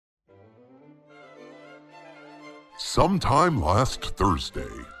sometime last Thursday.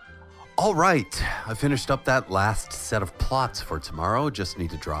 All right, I finished up that last set of plots for tomorrow. Just need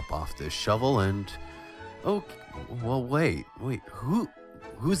to drop off this shovel and... Oh, well, wait,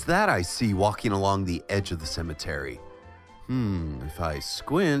 who's that I see walking along the edge of the cemetery? If I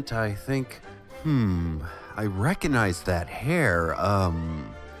squint, I think, I recognize that hair,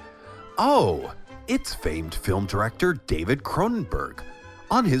 Oh, it's famed film director David Cronenberg,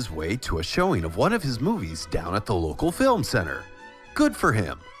 on his way to a showing of one of his movies down at the local film center. Good for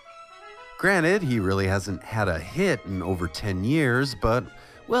him. Granted, he really hasn't had a hit in over 10 years, but,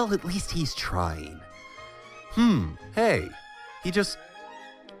 well, at least he's trying. Hey, he just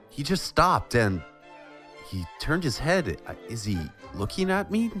stopped and he turned his head. Is he looking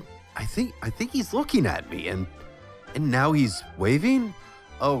at me? I think he's looking at me and now he's waving?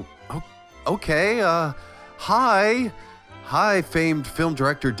 Oh, okay, Hi, famed film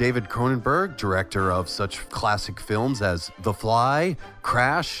director David Cronenberg, director of such classic films as The Fly,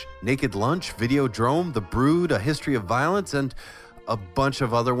 Crash, Naked Lunch, Videodrome, The Brood, A History of Violence, and a bunch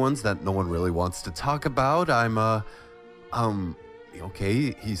of other ones that no one really wants to talk about.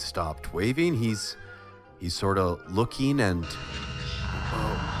 Okay, he stopped waving. He's sort of looking and...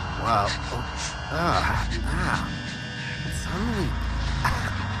 Oh, wow. Suddenly,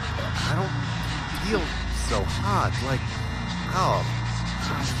 I don't feel so hot, like... Oh,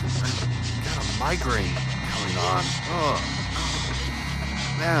 I've got a migraine going on. Oh,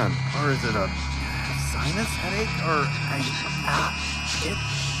 man, or is it a sinus headache? Or it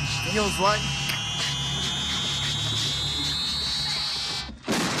feels like...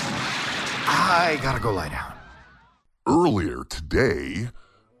 I gotta go lie down. Earlier today...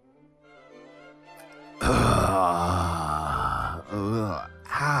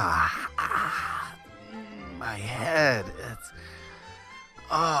 My head,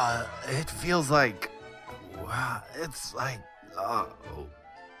 it feels like, it's like,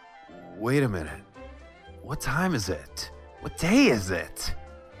 wait a minute. What time is it? What day is it?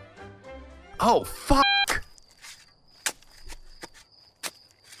 Oh, fuck!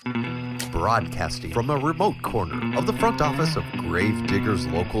 Broadcasting from a remote corner of the front office of Gravediggers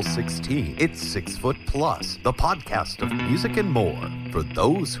Local 16, it's 6 Foot Plus, the podcast of music and more for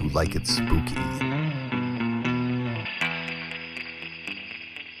those who like it spooky.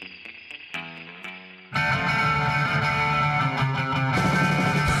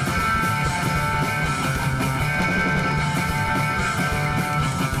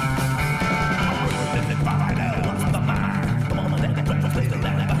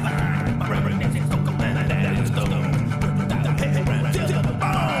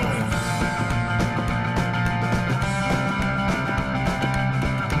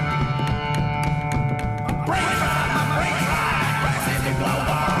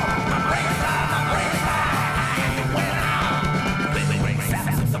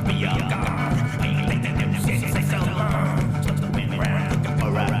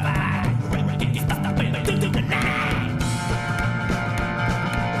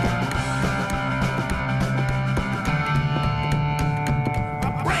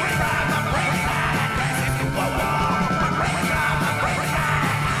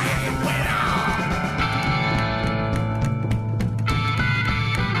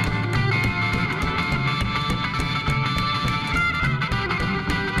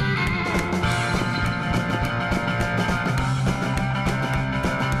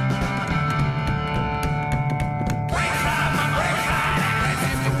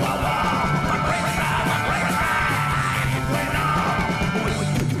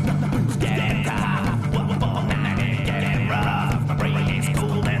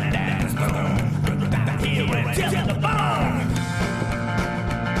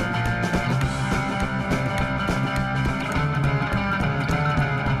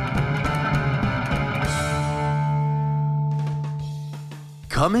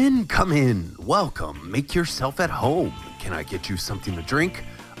 Come in. Welcome. Make yourself at home. Can I get you something to drink?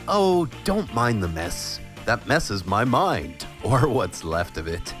 Oh, don't mind the mess. That mess is my mind, or what's left of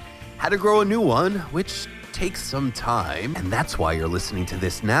it. Had to grow a new one, which takes some time, and that's why you're listening to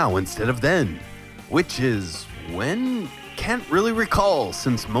this now instead of then. Which is when? Can't really recall,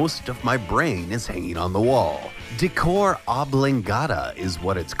 since most of my brain is hanging on the wall. Decor oblongata is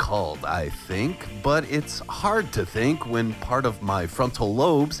what it's called, I think, but it's hard to think when part of my frontal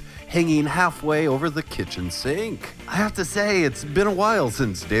lobe's hanging halfway over the kitchen sink. I have to say, it's been a while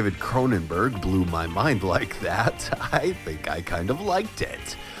since David Cronenberg blew my mind like that. I think I kind of liked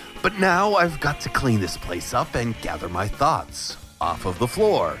it. But now I've got to clean this place up and gather my thoughts off of the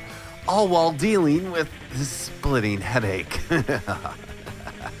floor, all while dealing with this splitting headache.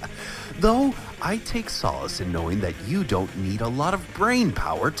 Though I take solace in knowing that you don't need a lot of brain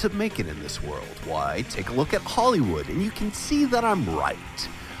power to make it in this world. Why, take a look at Hollywood and you can see that I'm right.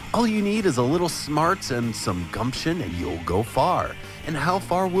 All you need is a little smarts and some gumption and you'll go far. And how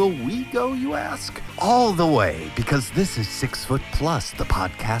far will we go, you ask? All the way, because this is 6 Foot Plus, the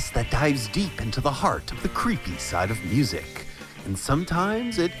podcast that dives deep into the heart of the creepy side of music. And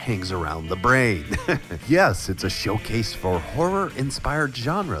sometimes it hangs around the brain. Yes, it's a showcase for horror-inspired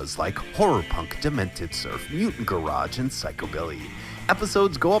genres like horror punk, demented surf, mutant garage, and psychobilly.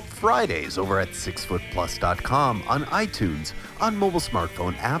 Episodes go up Fridays over at 6footplus.com, on iTunes, on mobile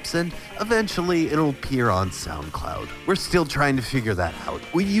smartphone apps, and eventually it'll appear on SoundCloud. We're still trying to figure that out.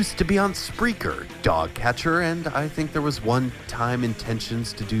 We used to be on Spreaker, Dogcatcher, and I think there was one-time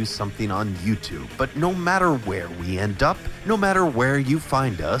intentions to do something on YouTube. But no matter where we end up, no matter where you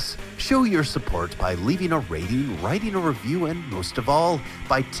find us, show your support by leaving a rating, writing a review, and most of all,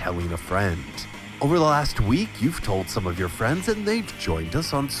 by telling a friend. Over the last week, you've told some of your friends and they've joined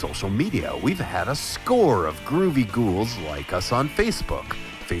us on social media. We've had a score of groovy ghouls like us on Facebook,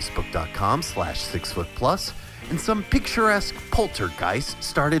 facebook.com/6footplus, and some picturesque poltergeists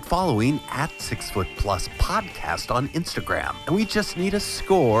started following at 6 Foot Plus Podcast on Instagram. And we just need a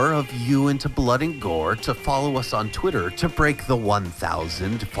score of you into blood and gore to follow us on Twitter to break the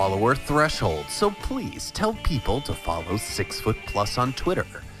 1,000 follower threshold. So please tell people to follow 6 Foot Plus on Twitter.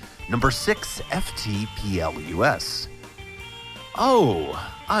 Number 6, FTPLUS. Oh,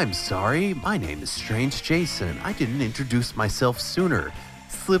 I'm sorry. My name is Strange Jason. I didn't introduce myself sooner.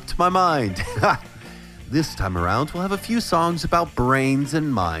 Slipped my mind. This time around, we'll have a few songs about brains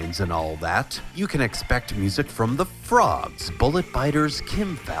and minds and all that. You can expect music from The Frogs, Bullet Biters,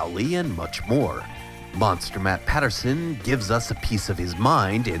 Kim Fowley, and much more. Monster Matt Patterson gives us a piece of his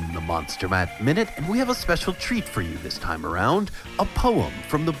mind in the Monster Matt Minute, and we have a special treat for you this time around, a poem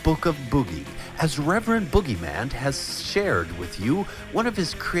from the Book of Boogie, as Reverend Boogeyman has shared with you one of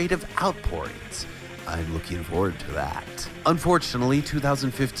his creative outpourings. I'm looking forward to that. Unfortunately,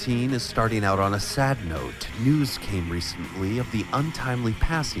 2015 is starting out on a sad note. News came recently of the untimely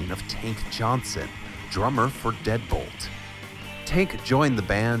passing of Tank Johnson, drummer for Deadbolt. Tank joined the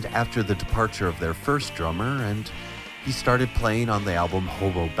band after the departure of their first drummer, and he started playing on the album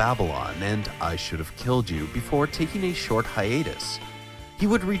Hobo Babylon and I Should Have Killed You before taking a short hiatus. He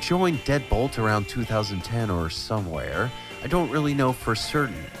would rejoin Deadbolt around 2010 or somewhere. I don't really know for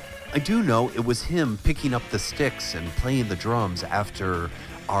certain. I do know it was him picking up the sticks and playing the drums after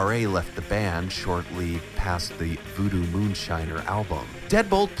R.A. left the band shortly past the Voodoo Moonshiner album.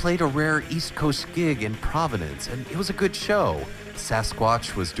 Deadbolt played a rare East Coast gig in Providence, and it was a good show.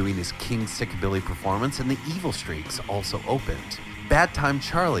 Sasquatch was doing his King Sickabilly performance, and the Evil Streaks also opened. Bad Time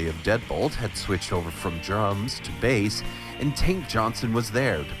Charlie of Deadbolt had switched over from drums to bass, and Tank Johnson was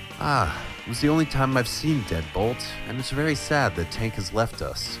there. It was the only time I've seen Deadbolt, and it's very sad that Tank has left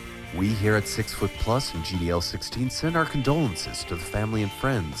us. We here at 6 Foot Plus and GDL 16 send our condolences to the family and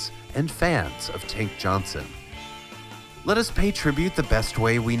friends and fans of Tank Johnson. Let us pay tribute the best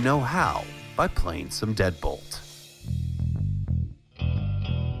way we know how, by playing some Deadbolt.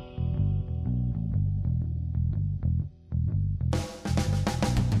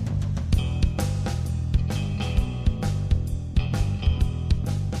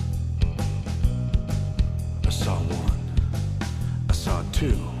 I saw one, I saw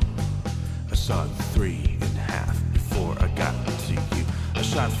two, I saw 3.5 before I got to you. I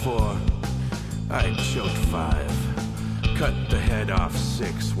shot 4, I choked 5, cut the head off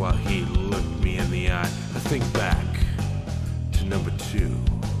 6 while he looked me in the eye. I think back to number 2,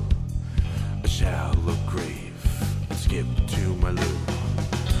 a shallow grave, and skip to my loo.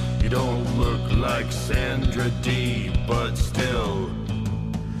 You don't look like Sandra D, but still,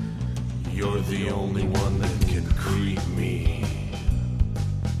 you're the only one that can creep me.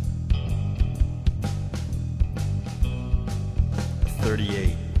 A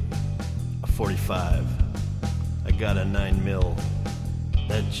 38, a 45, I got a 9mm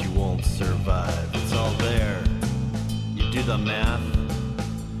that you won't survive. It's all there. You do the math,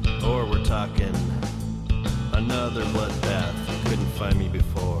 or we're talking another bloodbath. You couldn't find me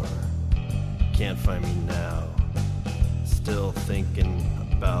before, can't find me now. Still thinking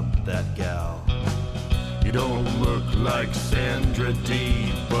about that gal. You don't look like Sandra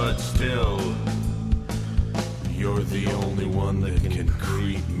D, but still, you're the only one that can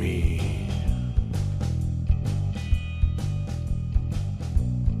creep me.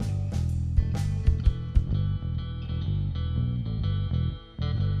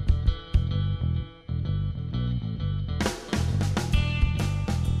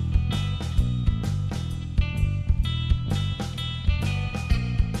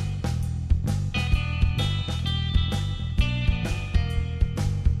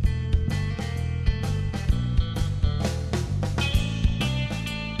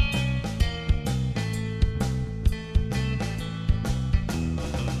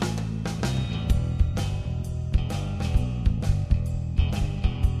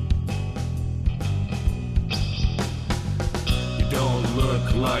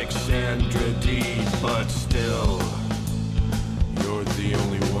 see, but still, you're the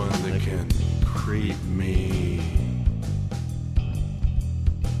only one that can creep me.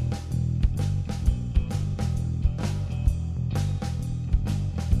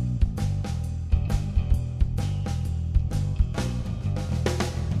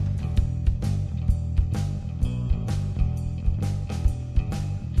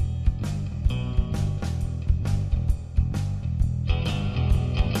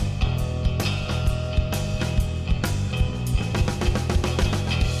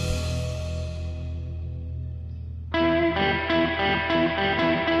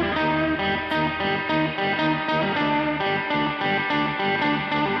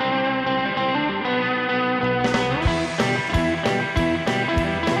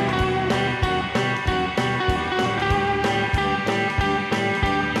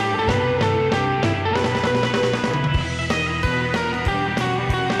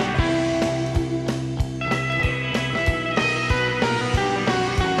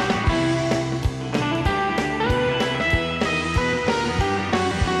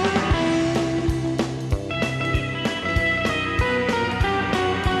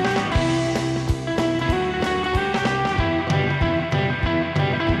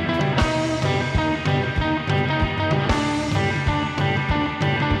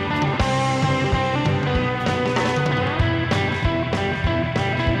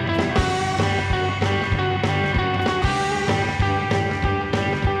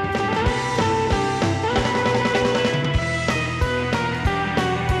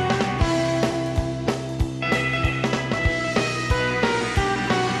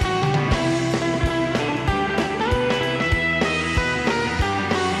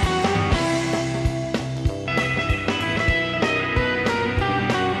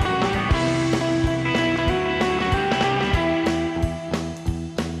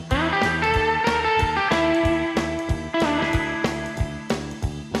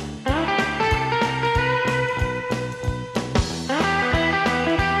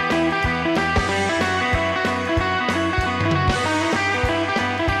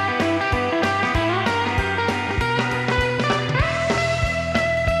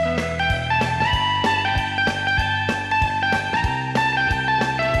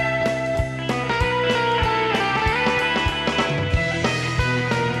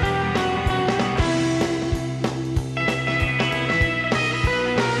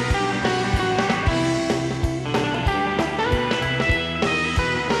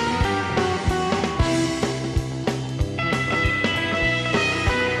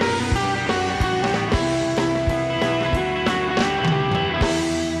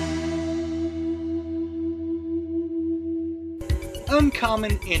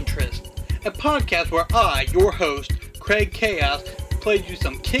 Uncommon Interest, a podcast where I, your host, Craig Chaos, plays you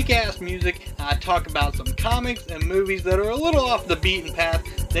some kick-ass music and I talk about some comics and movies that are a little off the beaten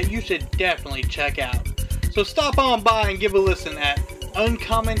path that you should definitely check out. So stop on by and give a listen at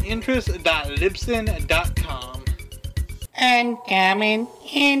uncommoninterest.libsyn.com. Uncommon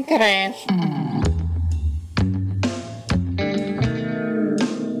Interest.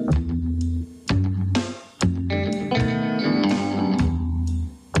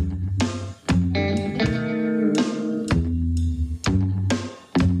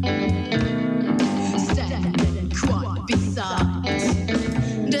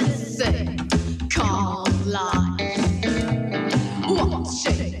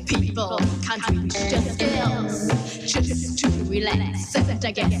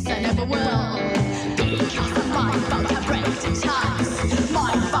 I guess I never will. Because my phone can break the ties.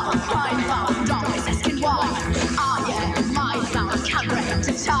 My phone, always asking why. I am my phone can break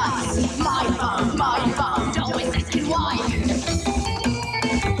the ties. My phone, always asking why.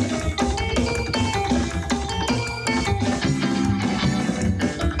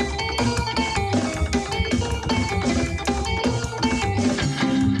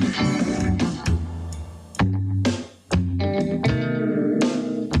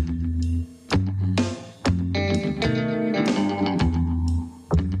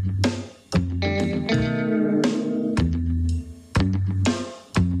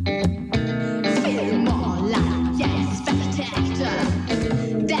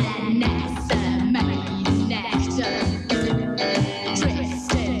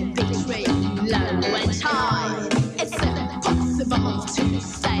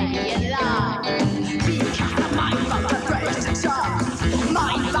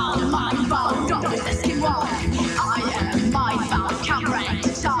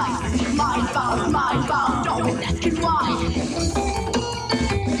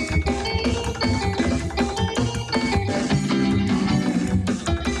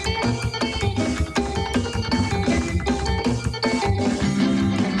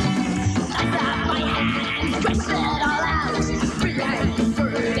 Stretch it all out. Behave,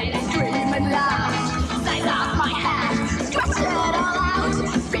 bird, and screaming loud. Size off my hat. Stretch it all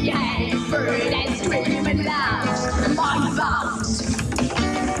out. Behave, bird, and screaming loud. My bones.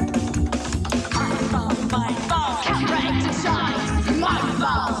 My bones. Can't break the ties. My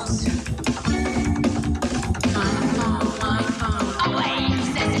bones. My bones. Away,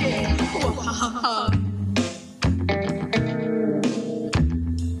 says kid. Whoa.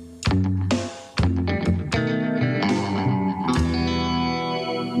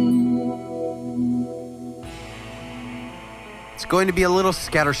 Going to be a little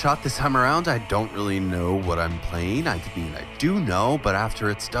scattershot this time around. I don't really know what I'm playing. I do know, but after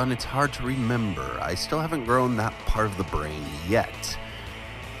it's done, it's hard to remember. I still haven't grown that part of the brain yet.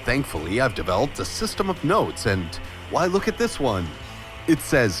 Thankfully, I've developed a system of notes, and why, look at this one. It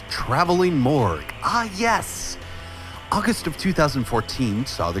says Traveling Morgue. Ah, yes! August of 2014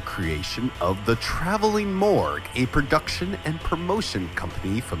 saw the creation of the Traveling Morgue, a production and promotion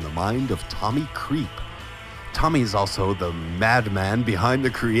company from the mind of Tommy Creep. Tommy is also the madman behind the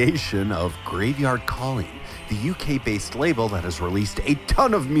creation of Graveyard Calling, the UK-based label that has released a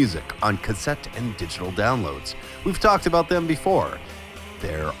ton of music on cassette and digital downloads. We've talked about them before.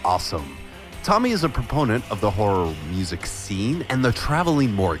 They're awesome. Tommy is a proponent of the horror music scene, and the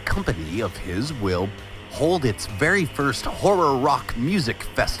Traveling Morgue company of his will hold its very first horror rock music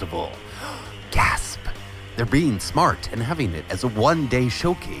festival. Gasp! They're being smart and having it as a one-day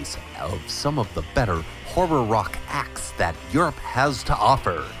showcase of some of the better horror rock acts that Europe has to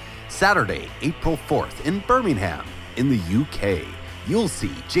offer. Saturday, April 4th in Birmingham, in the UK. You'll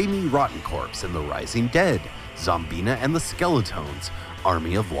see Jamie Rottencorpse and the Rising Dead, Zombina and the Skeletones,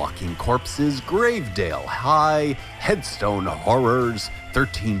 Army of Walking Corpses, Gravedale High, Headstone Horrors,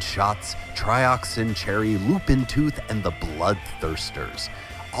 13 Shots, Trioxin Cherry, Lupin Tooth, and the Bloodthirsters.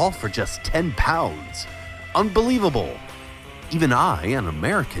 All for just £10. Unbelievable. Even I, an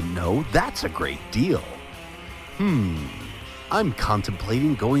American, know that's a great deal. I'm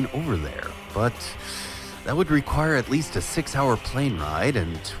contemplating going over there, but that would require at least a 6-hour plane ride,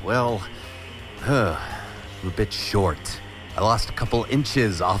 and, well, I'm a bit short. I lost a couple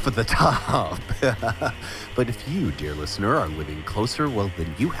inches off of the top. But if you, dear listener, are living closer, well,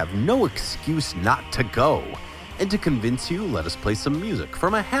 then you have no excuse not to go. And to convince you, let us play some music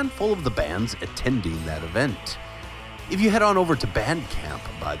from a handful of the bands attending that event. If you head on over to Bandcamp,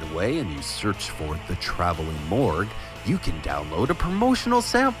 by the way, and you search for The Traveling Morgue, you can download a promotional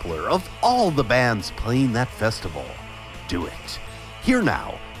sampler of all the bands playing that festival. Do it. Here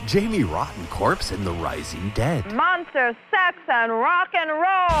now, Jamie Rottencorpse and the Rising Dead. Monster, sex, and rock and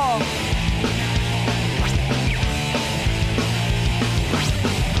roll.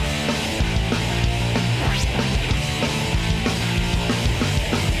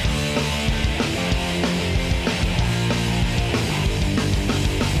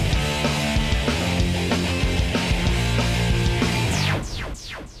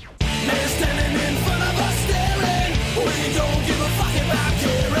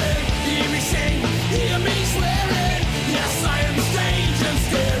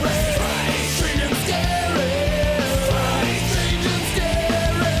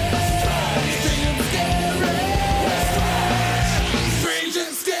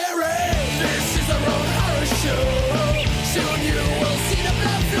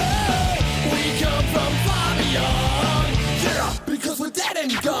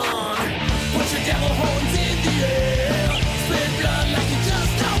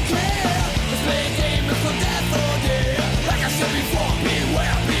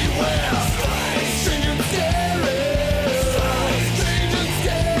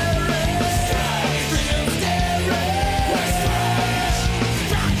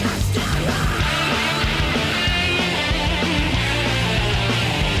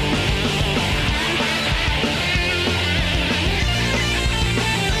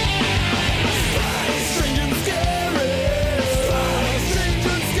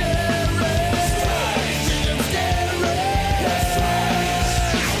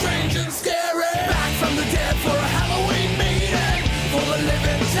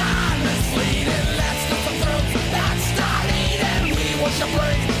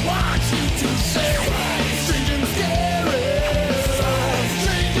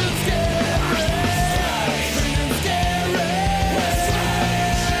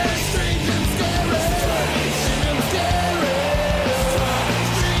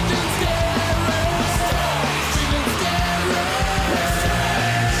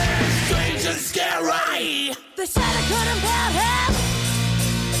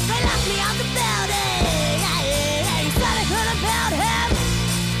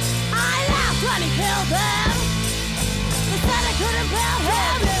 When he killed them.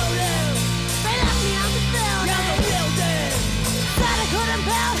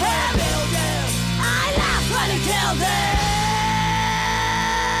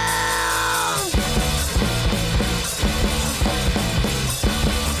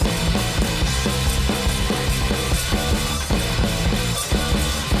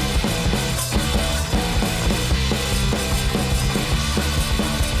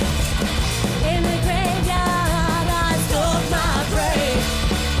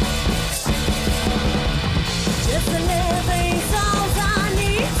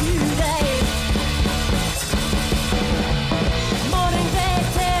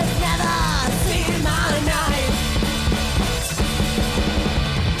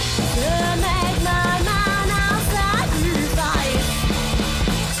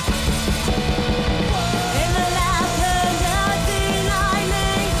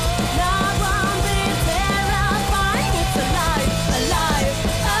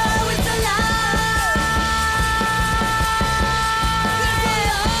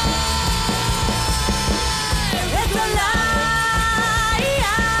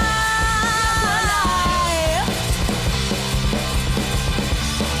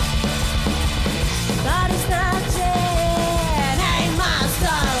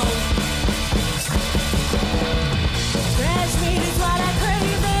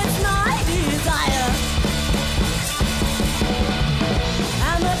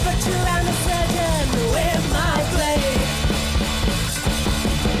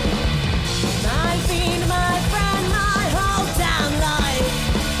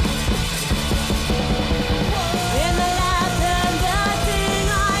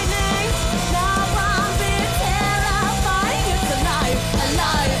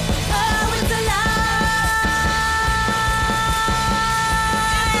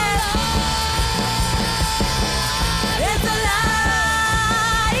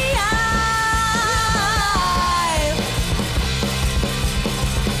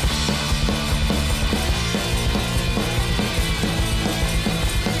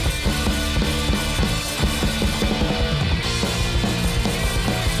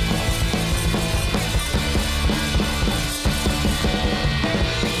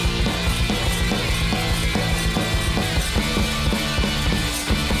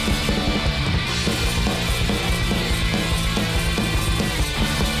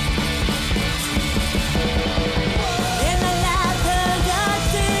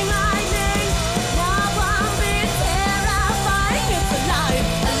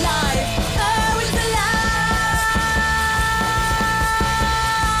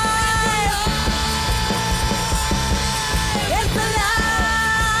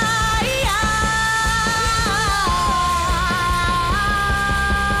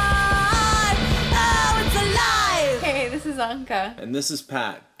 Anka. And this is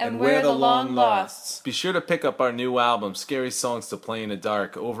Pat. And we're the Long Losts. Be sure to pick up our new album, Scary Songs to Play in the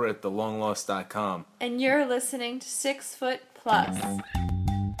Dark, over at thelonglost.com. And you're listening to 6 Foot Plus.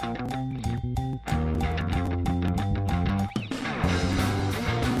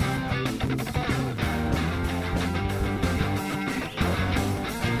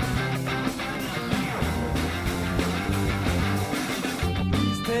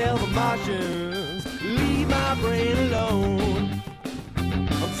 Tell the Martians, leave my brain alone.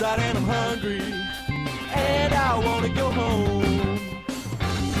 I'm tired and I'm hungry, and I wanna go home.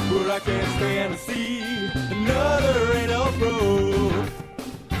 But I can't stand to see another rain of road.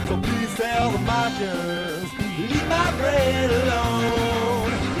 So please tell the Martians, leave my brain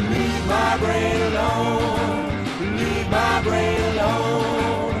alone. Leave my brain alone. Leave my brain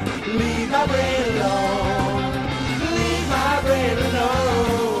alone. Leave my brain alone. Leave my brain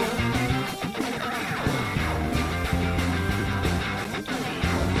alone.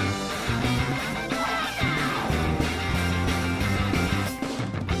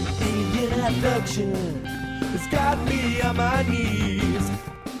 Abduction has got me on my knees,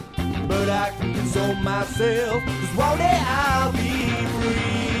 but I can console myself, 'cause one day I'll be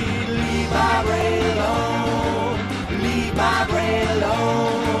free. Leave my brain alone. Leave my brain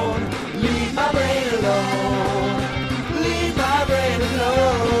alone. Leave my brain alone. Leave my brain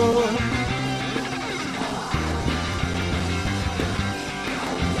alone.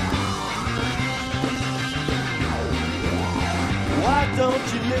 Why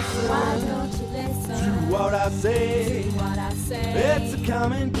don't you listen? Why don't you listen to what I say? to what I say? It's a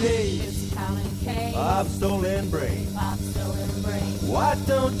common case It's a common case of stolen brain. of stolen brain. Why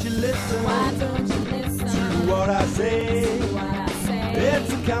don't you listen Why don't you listen to what I say? to what I say?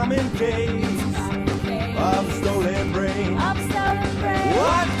 It's a common case common case of stolen brain. of stolen brain.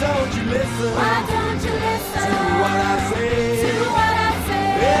 Why don't you listen Why don't you listen to what I say? to what I say?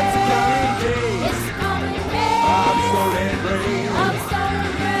 It's a common case It's a common case of stolen brain. of stolen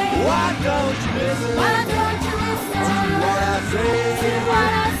brain. Why don't you listen Why don't you listen to what I say? to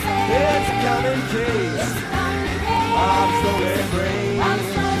what I say? It's a common case It's a common case of stolen brain. of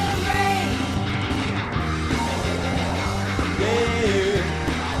stolen brain. Yeah.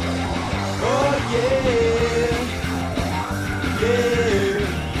 Oh yeah. Yeah.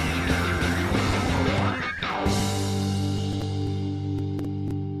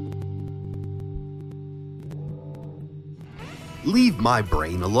 Leave My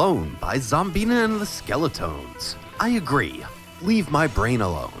Brain Alone by Zombina and the Skeletones. I agree. Leave my brain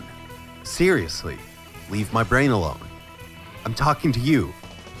alone. Seriously, leave my brain alone. I'm talking to you.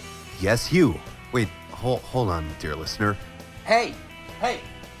 Yes, you. Wait, hold on, dear listener. Hey,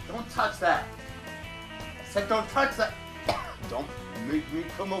 don't touch that. I said don't touch that. Don't make me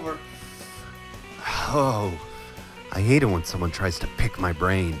come over. Oh, I hate it when someone tries to pick my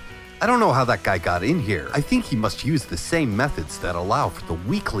brain. I don't know how that guy got in here. I think he must use the same methods that allow for the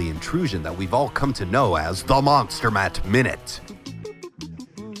weekly intrusion that we've all come to know as the Monster Mat Minute.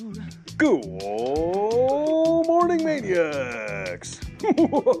 Good morning, maniacs!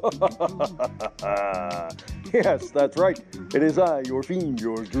 Yes, that's right. It is I, your fiend,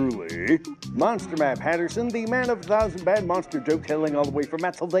 yours truly, Monster Matt Patterson, the man of 1,000 bad monster jokes hailing all the way from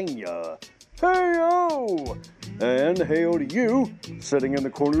Pennsylvania. Hey-o! And hey-o to you, sitting in the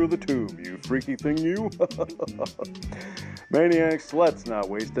corner of the tomb, you freaky thing, you. Maniacs, let's not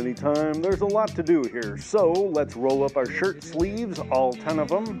waste any time. There's a lot to do here, so let's roll up our shirt sleeves, all 10 of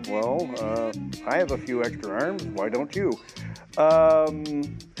them. Well, I have a few extra arms, why don't you?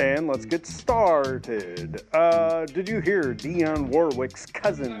 And let's get started. Did you hear Dionne Warwick's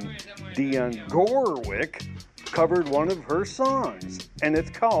cousin, Dionne Gorwick, covered one of her songs, and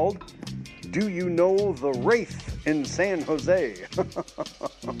it's called Do You Know the Wraith in San Jose?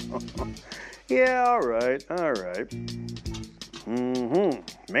 Yeah, all right.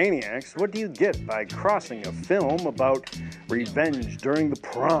 Maniacs, what do you get by crossing a film about revenge during the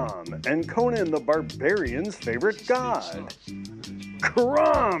prom and Conan the Barbarian's favorite god?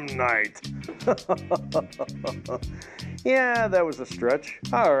 Prom night! Yeah, that was a stretch.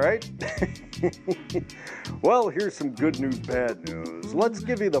 All right. Well, here's some good news, bad news. Let's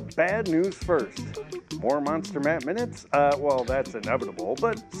give you the bad news first. More Monster Matt Minutes? Well, that's inevitable,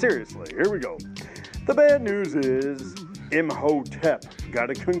 but seriously, here we go. The bad news is Imhotep got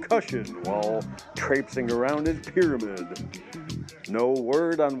a concussion while traipsing around his pyramid. No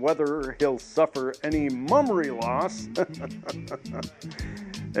word on whether he'll suffer any memory loss.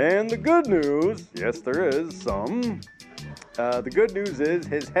 And the good news, yes, there is some. The good news is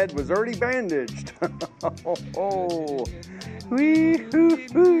his head was already bandaged.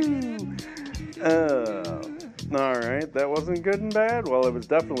 Wee-hoo-hoo. Alright, that wasn't good and bad? Well, it was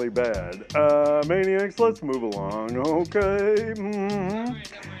definitely bad. Maniacs, let's move along, okay?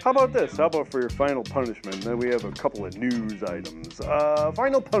 How about this? How about for your final punishment? Then we have a couple of news items.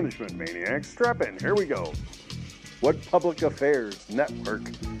 Final punishment, Maniacs. Strap in, here we go. What public affairs network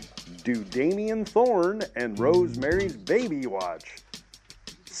do Damien Thorne and Rosemary's Baby watch?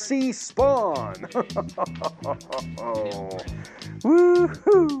 C-SPAN!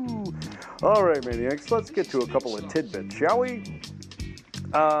 Woohoo! Alright, Maniacs, let's get to a couple of tidbits, shall we?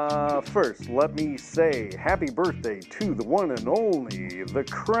 First, let me say happy birthday to the one and only, the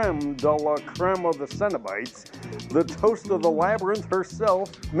creme de la creme of the Cenobites, the toast of the labyrinth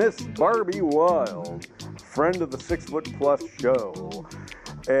herself, Miss Barbie Wild, friend of the 6 Foot Plus show.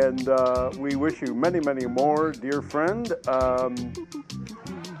 And we wish you many, many more, dear friend.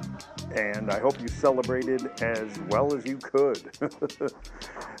 And I hope you celebrated as well as you could.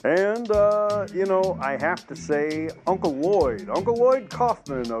 And, I have to say, Uncle Lloyd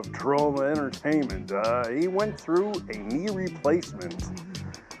Kaufman of Troma Entertainment, he went through a knee replacement.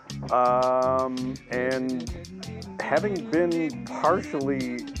 And having been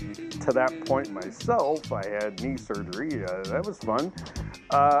partially to that point myself, I had knee surgery. That was fun.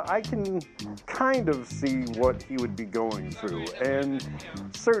 I can kind of see what he would be going through, and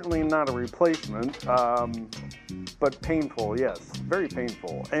certainly not a replacement, but painful, yes, very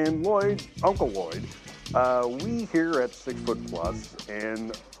painful. And Lloyd, Uncle Lloyd, we here at 6 Foot Plus,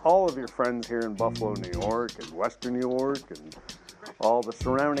 and all of your friends here in Buffalo, New York, and Western New York, and all the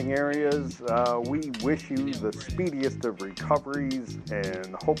surrounding areas, we wish you the speediest of recoveries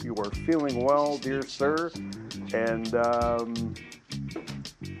and hope you are feeling well, dear sir. And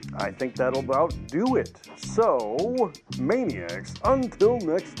I think that'll about do it. So, Maniacs, until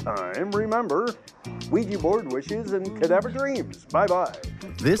next time, remember, Ouija board wishes and cadaver dreams. Bye-bye.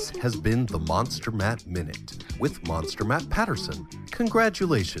 This has been the Monster Matt Minute with Monster Matt Patterson.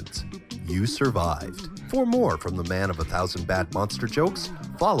 Congratulations, you survived. For more from the man of 1,000 bad monster jokes,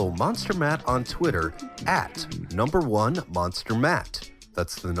 follow Monster Matt on Twitter at #1MonsterMatt.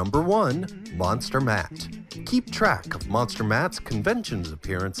 That's the #1 Monster Matt. Keep track of Monster Matt's conventions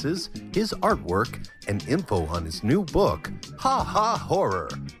appearances, his artwork, and info on his new book, Ha Ha Horror,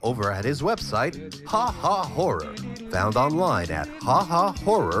 over at his website, Ha Ha Horror, found online at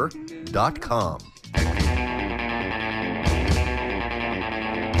hahahorror.com.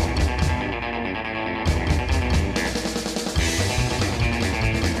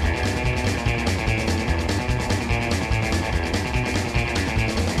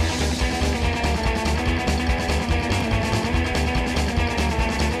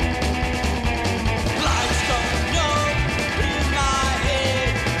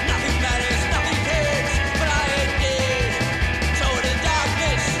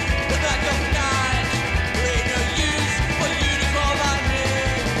 Darkness, the back of night.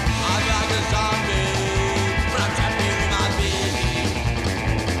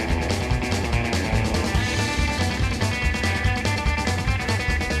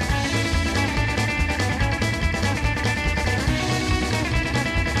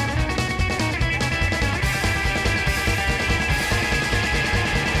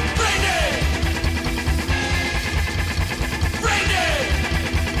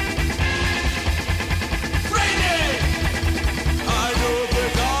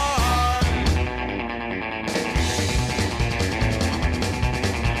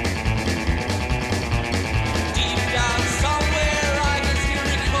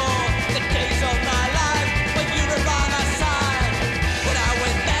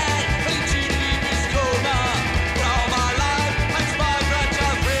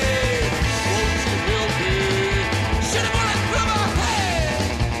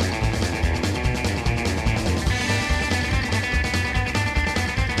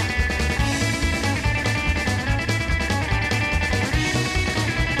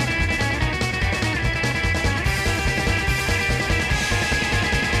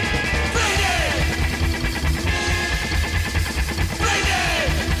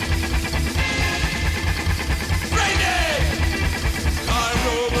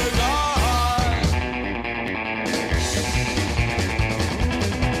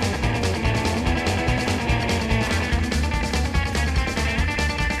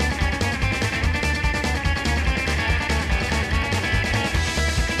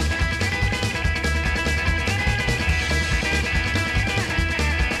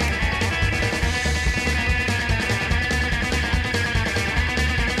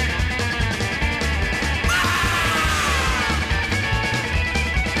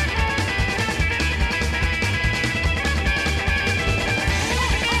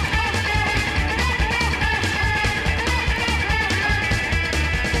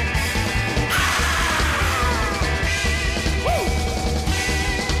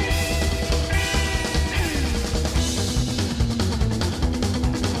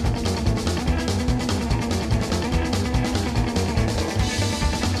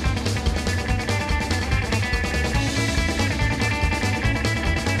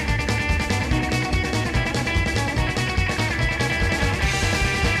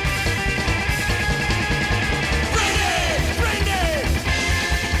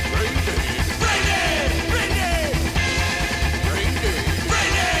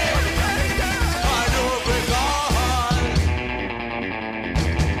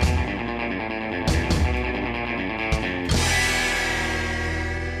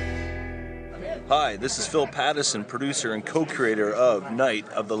 Hi, this is Phil Pattison, producer and co-creator of Night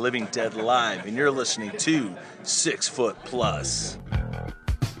of the Living Dead Live, and you're listening to 6 Foot Plus.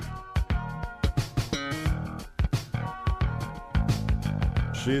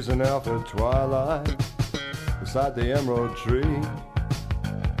 She's an elf at twilight beside the emerald tree,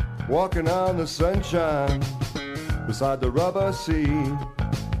 walking on the sunshine beside the rubber sea.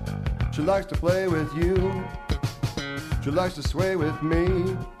 She likes to play with you, she likes to sway with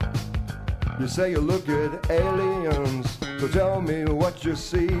me. You say you look at aliens, so tell me what you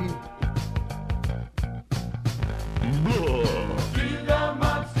see. Do the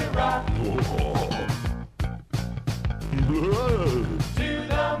monster rock. Do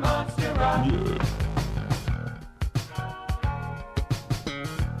the monster rock.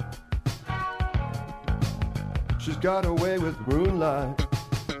 She's got away with moonlight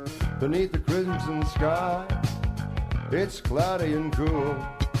beneath the crimson sky. It's cloudy and cool,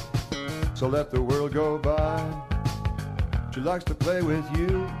 so let the world go by. She likes to play with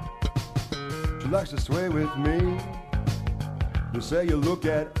you, she likes to sway with me. You say you look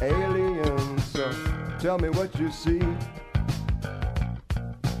at aliens, so tell me what you see.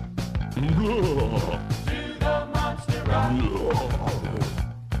 Do the monster rock. Do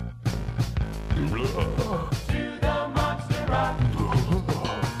the monster rock.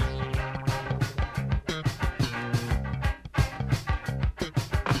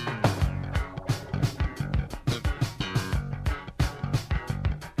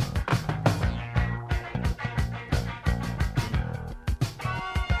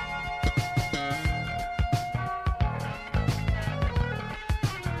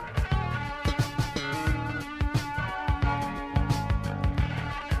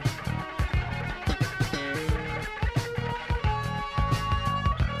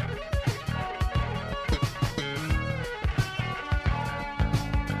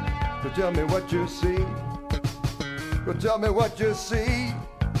 Tell me what you see. Well, tell me what you see.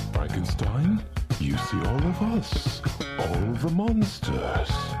 Frankenstein, you see all of us, all the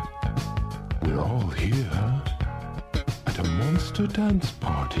monsters. We're all here at a monster dance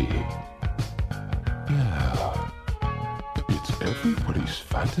party. Yeah, it's everybody's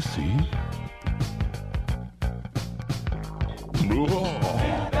fantasy. Do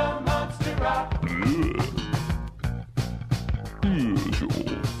the monster rock.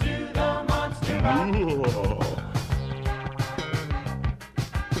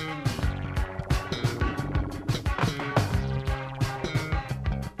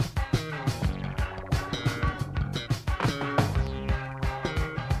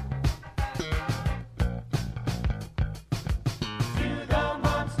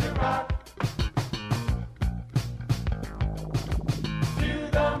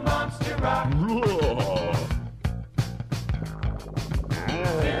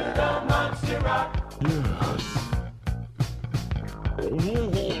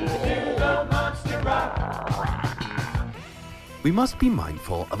 We must be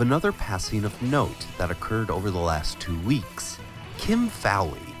mindful of another passing of note that occurred over the last 2 weeks. Kim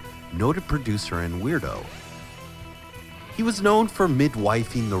Fowley, noted producer and weirdo. He was known for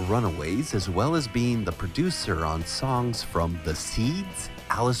midwifing the Runaways as well as being the producer on songs from The Seeds,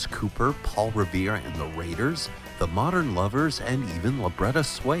 Alice Cooper, Paul Revere and the Raiders, The Modern Lovers, and even Libretta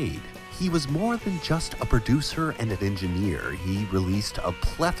Suede. He was more than just a producer and an engineer. He released a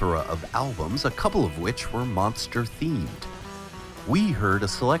plethora of albums, a couple of which were monster-themed. We heard a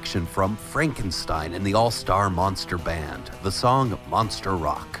selection from Frankenstein and the All-Star Monster Band, the song Monster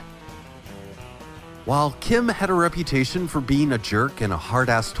Rock. While Kim had a reputation for being a jerk and a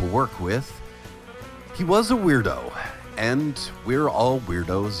hard-ass to work with, he was a weirdo, and we're all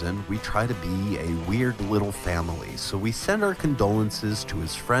weirdos and we try to be a weird little family, so we send our condolences to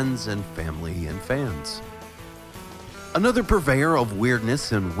his friends and family and fans. Another purveyor of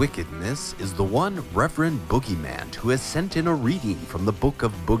weirdness and wickedness is the one Reverend Boogeyman, who has sent in a reading from the Book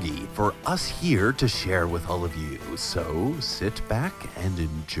of Boogie for us here to share with all of you. So sit back and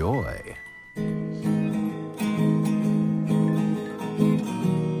enjoy.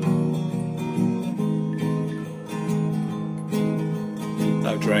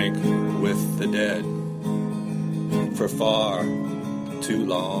 I've drank with the dead for far too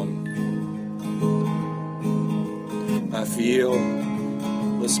long. I feel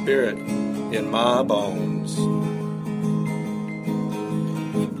the spirit in my bones.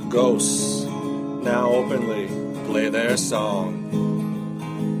 Ghosts now openly play their song.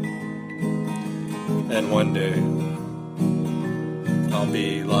 And one day I'll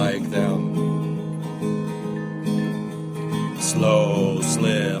be like them. Slow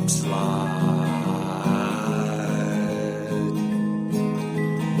slip slide.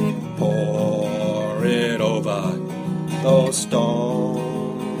 Pour those stones.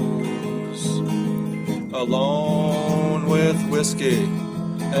 Alone with whiskey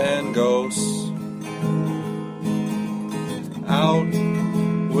and ghosts. Out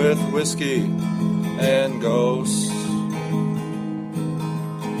with whiskey and ghosts.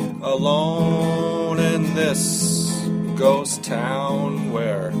 Alone in this ghost town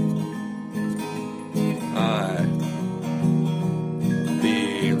where I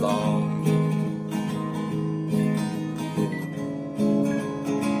belong.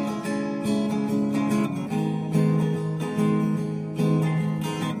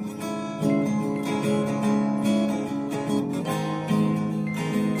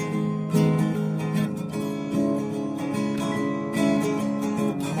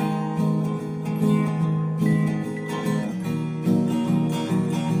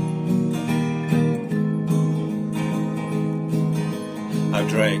 I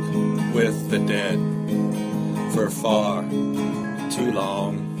drank with the dead for far too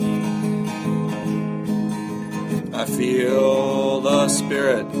long. I feel the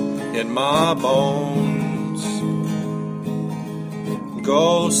spirit in my bones.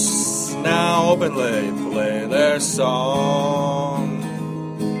 Ghosts now openly play their song.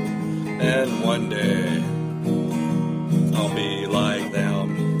 And one day I'll be like them.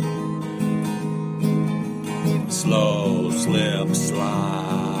 Slow slip slide.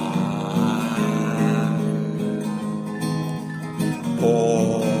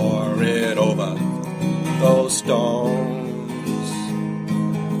 Pour it over those stones.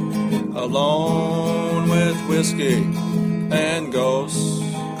 Alone with whiskey and ghosts.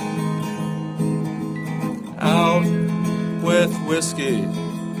 Out with whiskey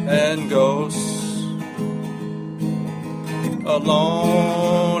and ghosts.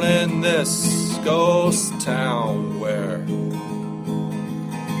 Alone in this ghost town where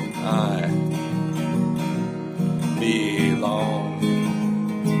I belong.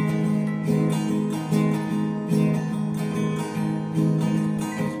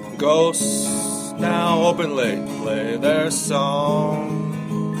 Ghosts now openly play their song,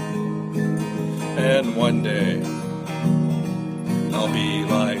 and one day I'll be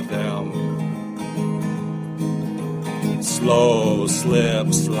like them. Slow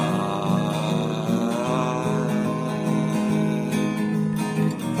slip slide.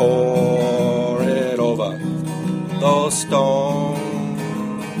 Pour it over those stones.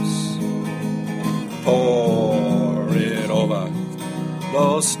 Pour it over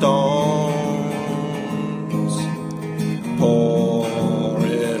those stones. Pour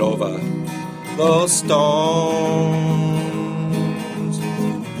it over those stones.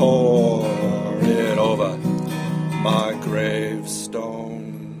 Pour it over my gravestone.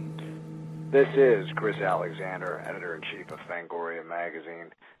 This is Chris Alexander, editor-in-chief of Fangoria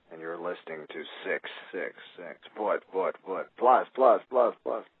magazine, and you're listening to 666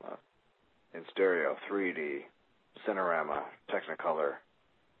 plus in stereo, 3D, Cinerama, Technicolor,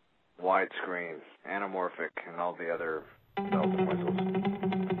 widescreen, anamorphic, and all the other bells and whistles.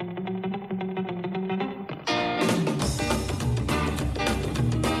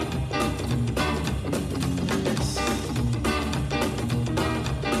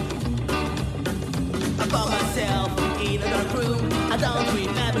 I don't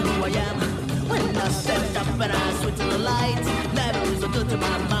remember who I am. When I stepped up and I switched to the light, memories are good to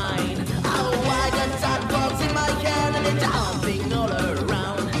my mind. Oh, I got sad bugs in my can and they're jumping all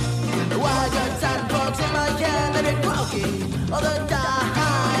around. Oh, I got sad bugs in my can and they're croaking all the time.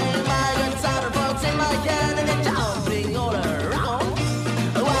 I got sad bugs in my can and they're jumping all around.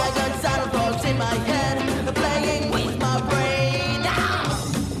 Oh, I got sad bugs in my head, playing with my brain now.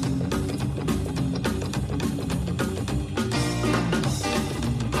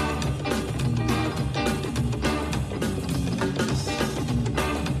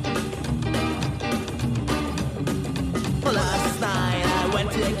 Last night I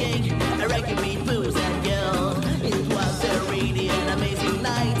went to a gig, a reggae beat, booze and girls. It was a really an amazing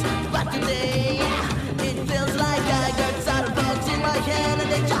night, but today it feels like I got saddle bugs in my head and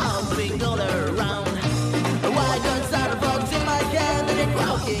they're jumping all around. Oh, I got saddle bugs in my head and they're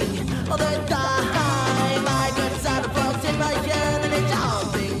croaking all the time. I got saddle bugs in my head and they're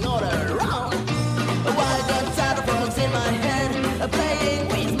jumping all around. Oh, I got saddle bugs in my head, playing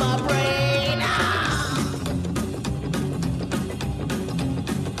with my brain.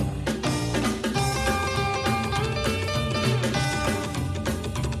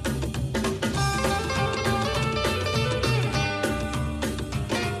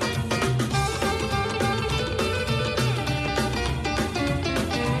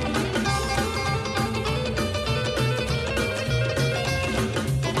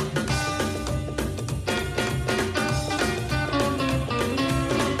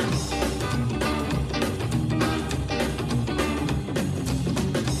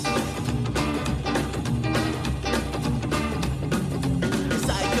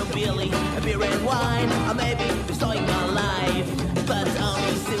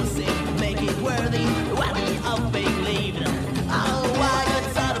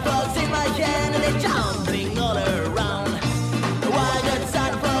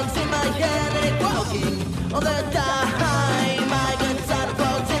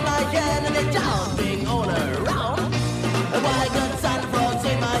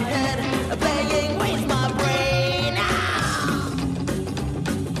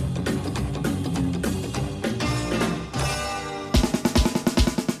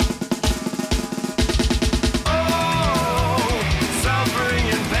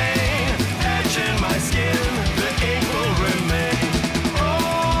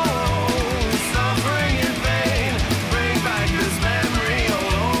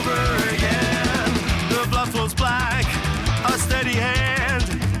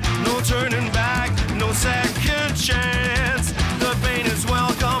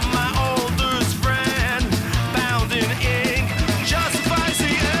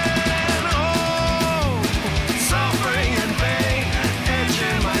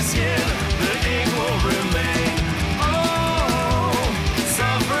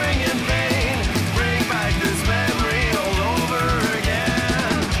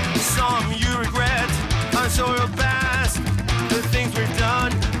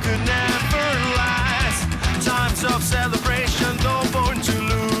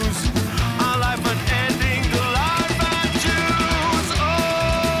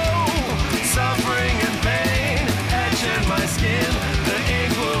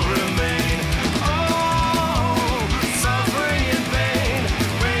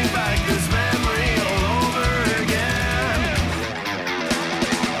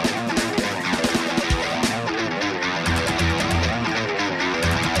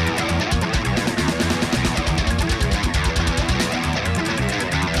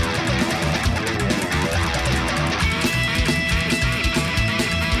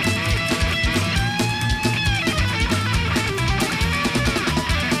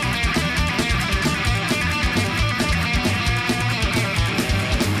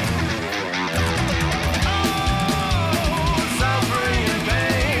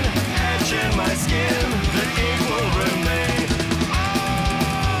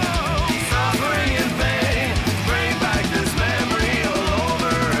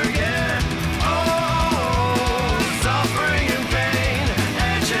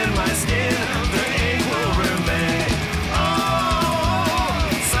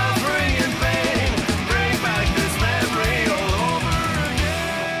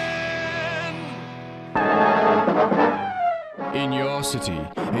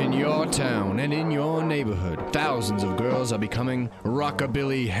 neighborhood, thousands of girls are becoming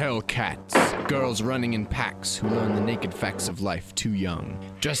rockabilly hellcats. Girls running in packs who learn the naked facts of life too young,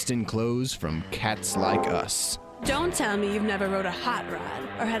 dressed in clothes from Cats Like Us. Don't tell me you've never rode a hot rod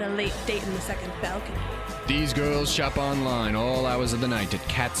or had a late date in the second balcony. These girls shop online all hours of the night at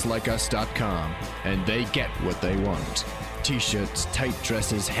catslikeus.com, and they get what they want. T-shirts, tight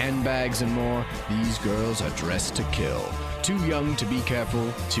dresses, handbags, and more. These girls are dressed to kill. Too young to be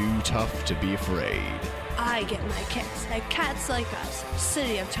careful, too tough to be afraid. I get my kicks at Cats Like Us,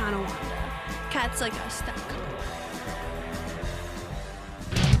 City of Tonawanda. catslikeus.com.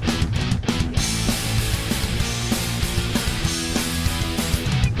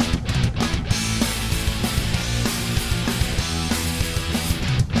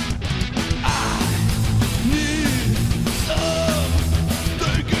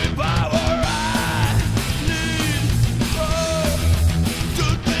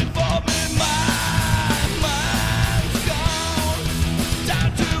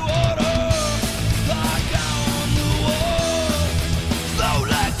 Down to order, like on the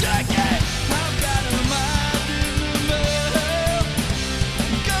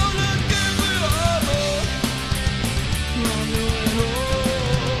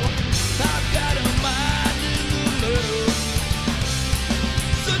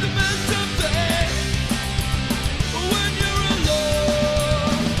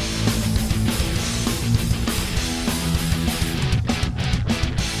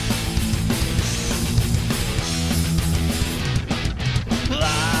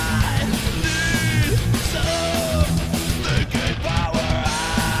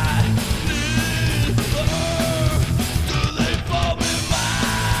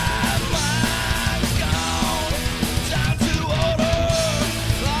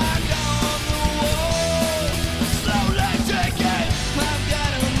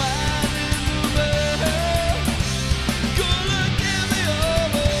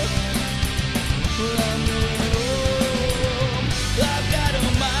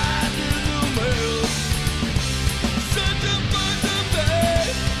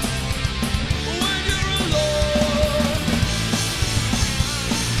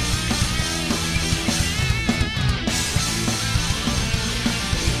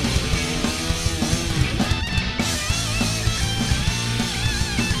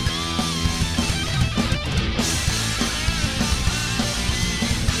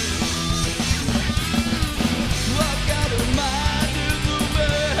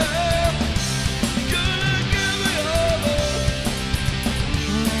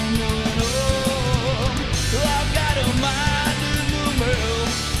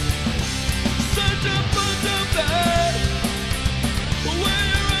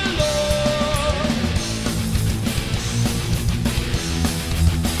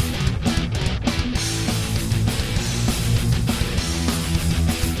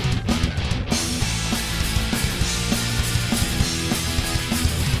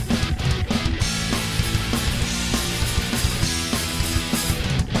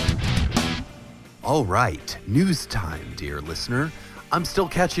All right, news time, dear listener. I'm still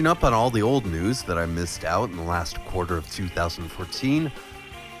catching up on all the old news that I missed out in the last quarter of 2014,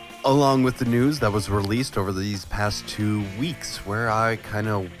 along with the news that was released over these past 2 weeks, where I kind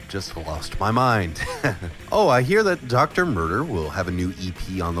of just lost my mind. Oh, I hear that Dr. Murder will have a new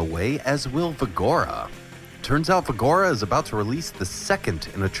EP on the way, as will Vigora. Turns out Vigora is about to release the second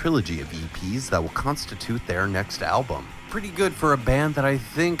in a trilogy of EPs that will constitute their next album. Pretty good for a band that I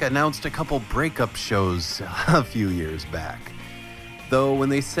think announced a couple breakup shows a few years back. Though when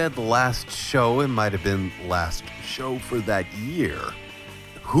they said the last show, it might have been last show for that year.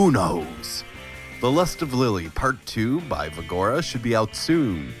 Who knows? The Lust of Lily Part 2 by Vigora should be out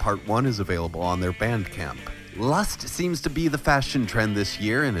soon. Part 1 is available on their Bandcamp. Lust seems to be the fashion trend this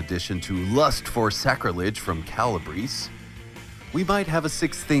year, in addition to Lust for Sacrilege from Calabrese. We might have a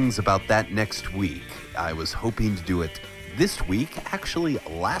 6 Things about that next week. I was hoping to do it this week, actually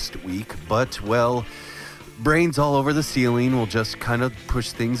last week, but, well, brains all over the ceiling will just kind of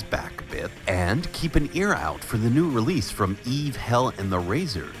push things back a bit. And keep an ear out for the new release from Eve, Hell, and the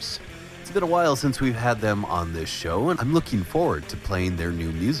Razors. It's been a while since we've had them on this show, and I'm looking forward to playing their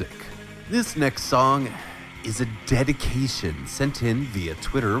new music. This next song is a dedication sent in via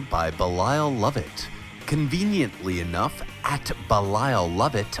Twitter by Belial Lovett. Conveniently enough, at Belial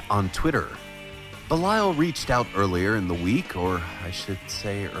Lovett on Twitter. Belial reached out earlier in the week, or I should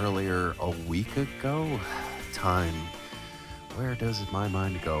say earlier a week ago? Time. Where does my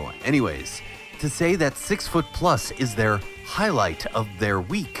mind go? Anyways, to say that 6 Foot Plus is their highlight of their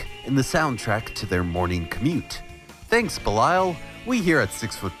week in the soundtrack to their morning commute. Thanks, Belial. We here at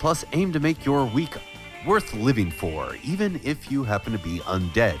 6 Foot Plus aim to make your week worth living for, even if you happen to be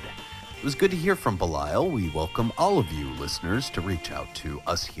undead. It was good to hear from Belial. We welcome all of you listeners to reach out to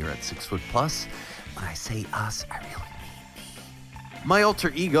us here at 6 Foot Plus. When I say us, I really mean me. My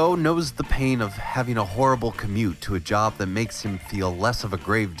alter ego knows the pain of having a horrible commute to a job that makes him feel less of a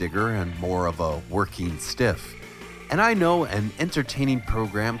gravedigger and more of a working stiff. And I know an entertaining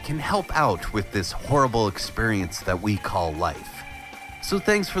program can help out with this horrible experience that we call life. So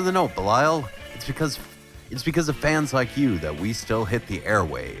thanks for the note, Belial. It's because of fans like you that we still hit the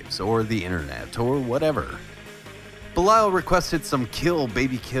airwaves or the internet or whatever. Belial requested some Kill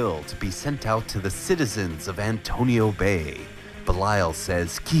Baby Kill to be sent out to the citizens of Antonio Bay. Belial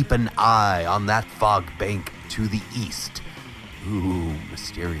says, keep an eye on that fog bank to the east. Ooh,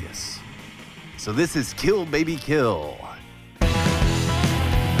 mysterious. So this is Kill Baby Kill.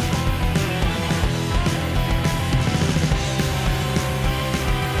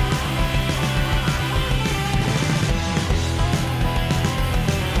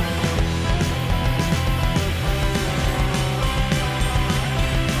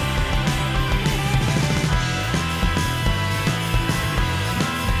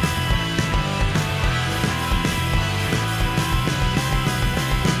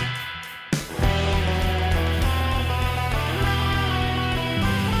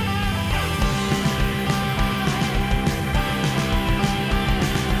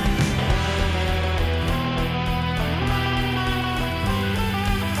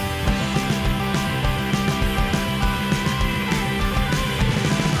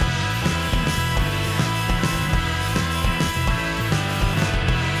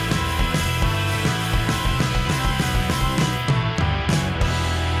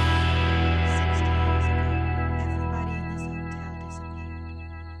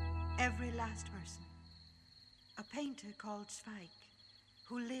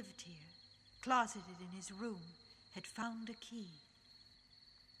 Closeted in his room, had found a key.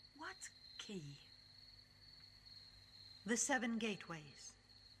 What key? The 7 gateways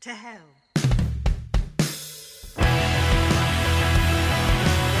to hell.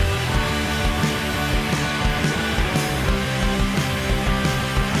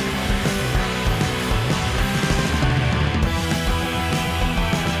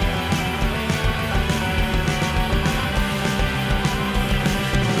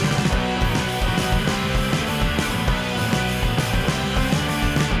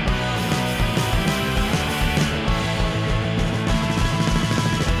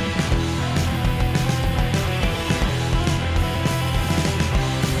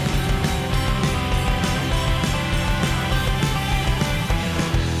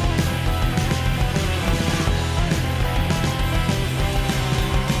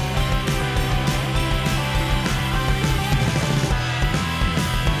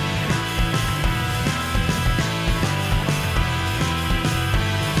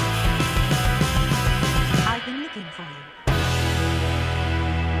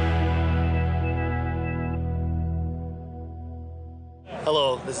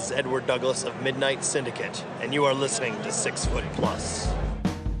 Hello, this is Edward Douglas of Midnight Syndicate, and you are listening to 6 Foot Plus.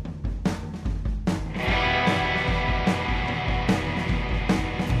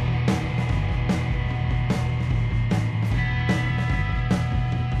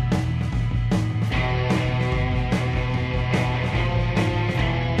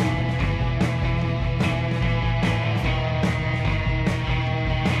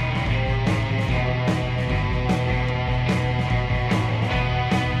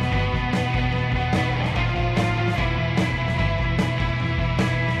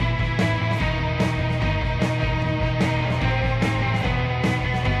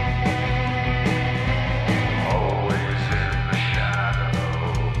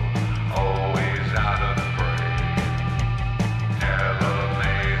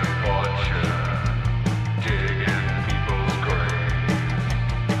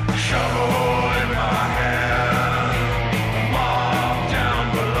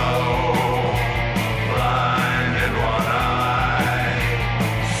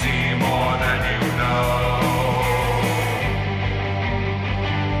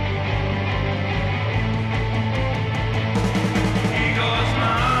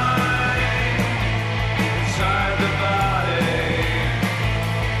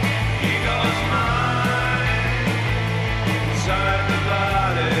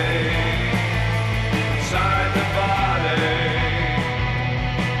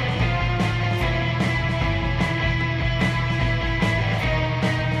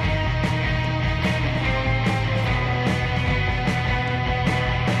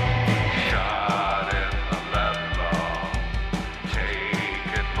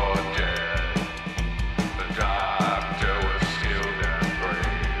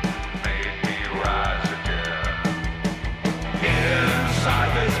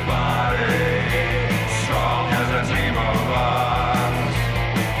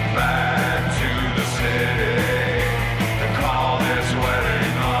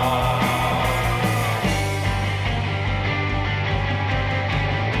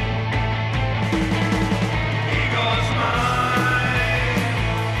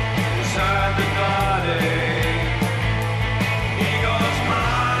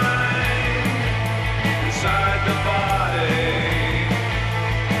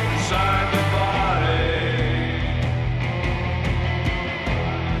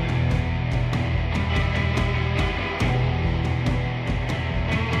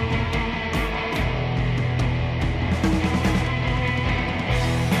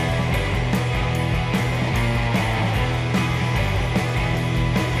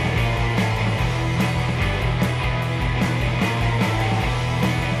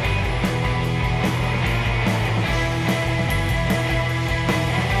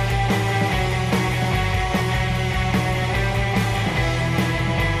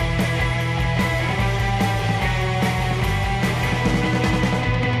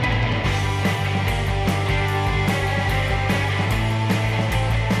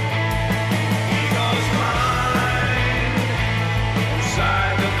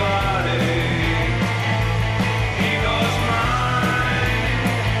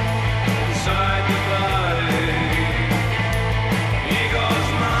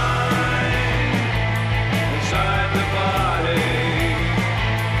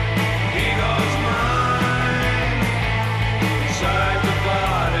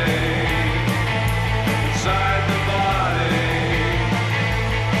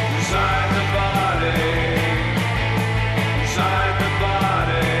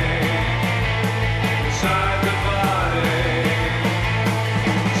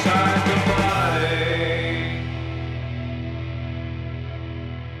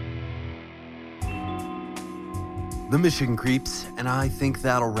 the mission creeps, and I think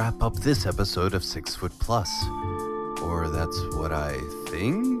that'll wrap up this episode of 6 Foot Plus. Or that's what I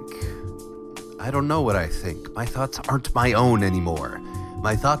think? I don't know what I think. My thoughts aren't my own anymore.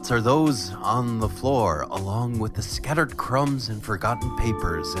 My thoughts are those on the floor, along with the scattered crumbs and forgotten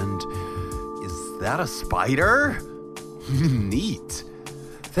papers. And is that a spider? Neat.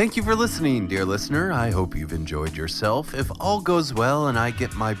 Thank you for listening, dear listener. I hope you've enjoyed yourself. If all goes well and I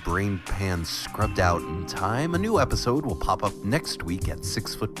get my brain pan scrubbed out in time, a new episode will pop up next week at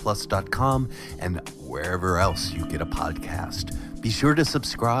 6footplus.com and wherever else you get a podcast. Be sure to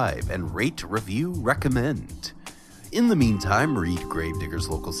subscribe and rate, review, recommend. In the meantime, read Gravediggers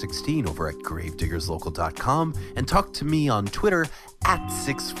Local 16 over at gravediggerslocal.com and talk to me on Twitter at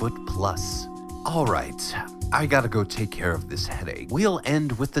 6footplus. All right, I gotta go take care of this headache. We'll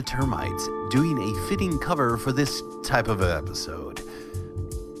end with the Termites doing a fitting cover for this type of episode.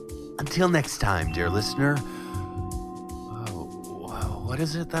 Until next time, dear listener. What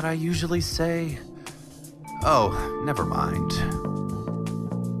is it that I usually say? Oh, never mind.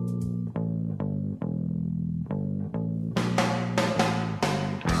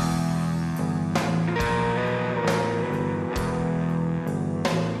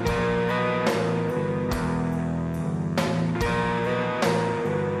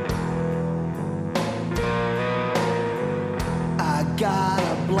 Got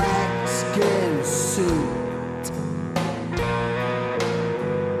a black skin suit,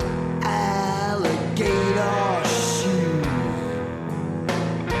 alligator shoes.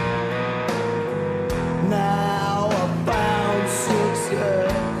 Now I found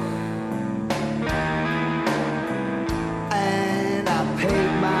success, and I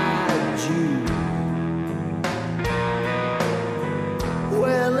paid my dues.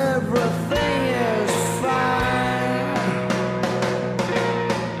 Well, everything is fine.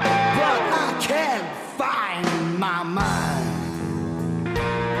 My mind,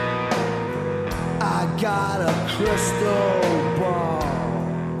 I got a crystal ball,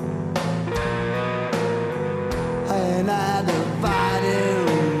 and I divide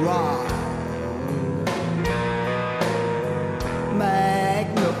it wrong,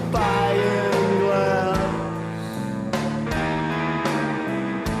 magnifying glass,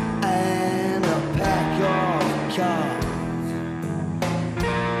 and a pack of cards.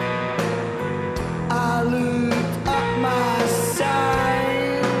 I looked up my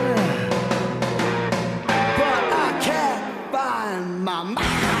sign, but I can't find my mind.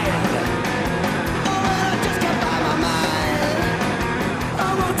 Oh, I just can't find my mind.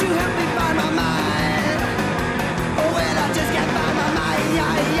 Oh, won't you help me find my mind? Oh, well, I just can't find my mind.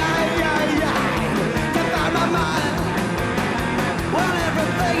 Can't find my mind. Well,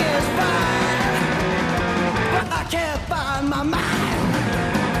 everything is fine, but I can't find my mind.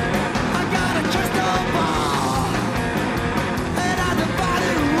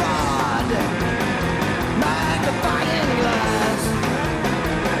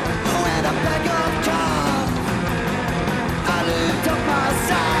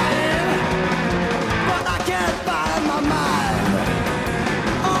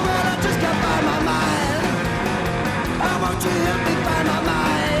 Won't you help me find my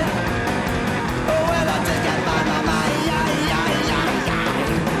mind? Oh, well, I just can't find my mind.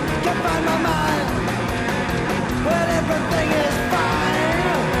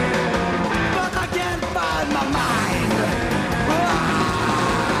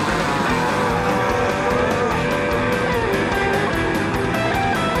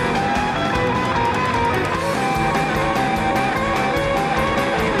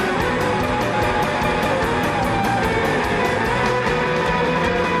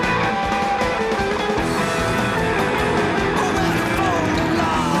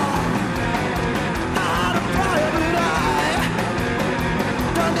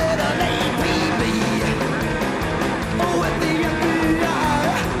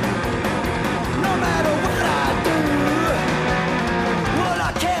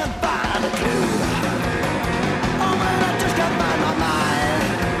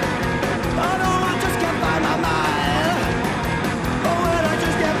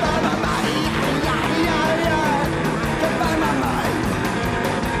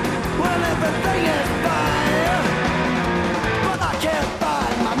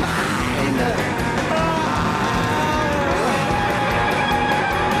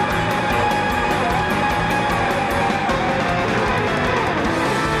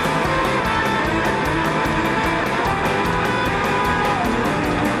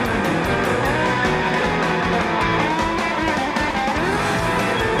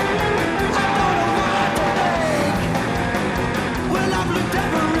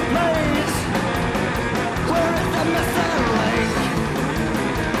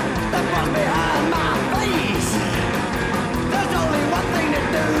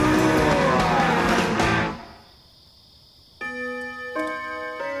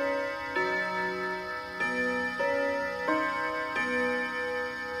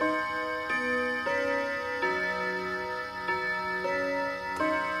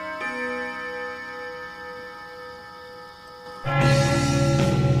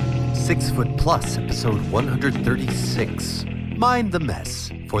 6 Foot Plus, episode 136. Mind the mess,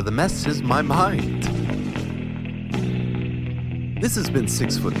 for the mess is my mind. This has been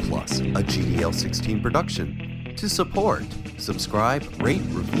 6 Foot Plus, a GDL 16 production. To support, subscribe, rate,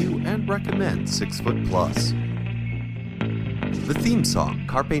 review, and recommend 6 Foot Plus. The theme song,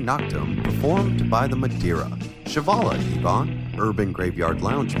 Carpe Noctem, performed by the Madeira. Shivala Yvonne, Urban Graveyard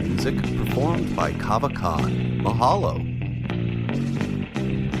Lounge music, performed by Kava Khan. Mahalo.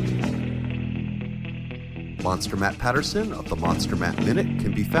 Monster Matt Patterson of the Monster Matt Minute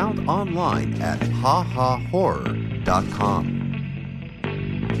can be found online at hahahorror.com.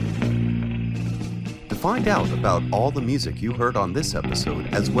 To find out about all the music you heard on this episode,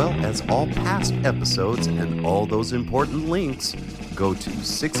 as well as all past episodes and all those important links, go to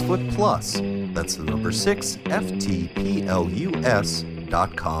 6 Foot Plus, that's the number 6, FTPLUS.com.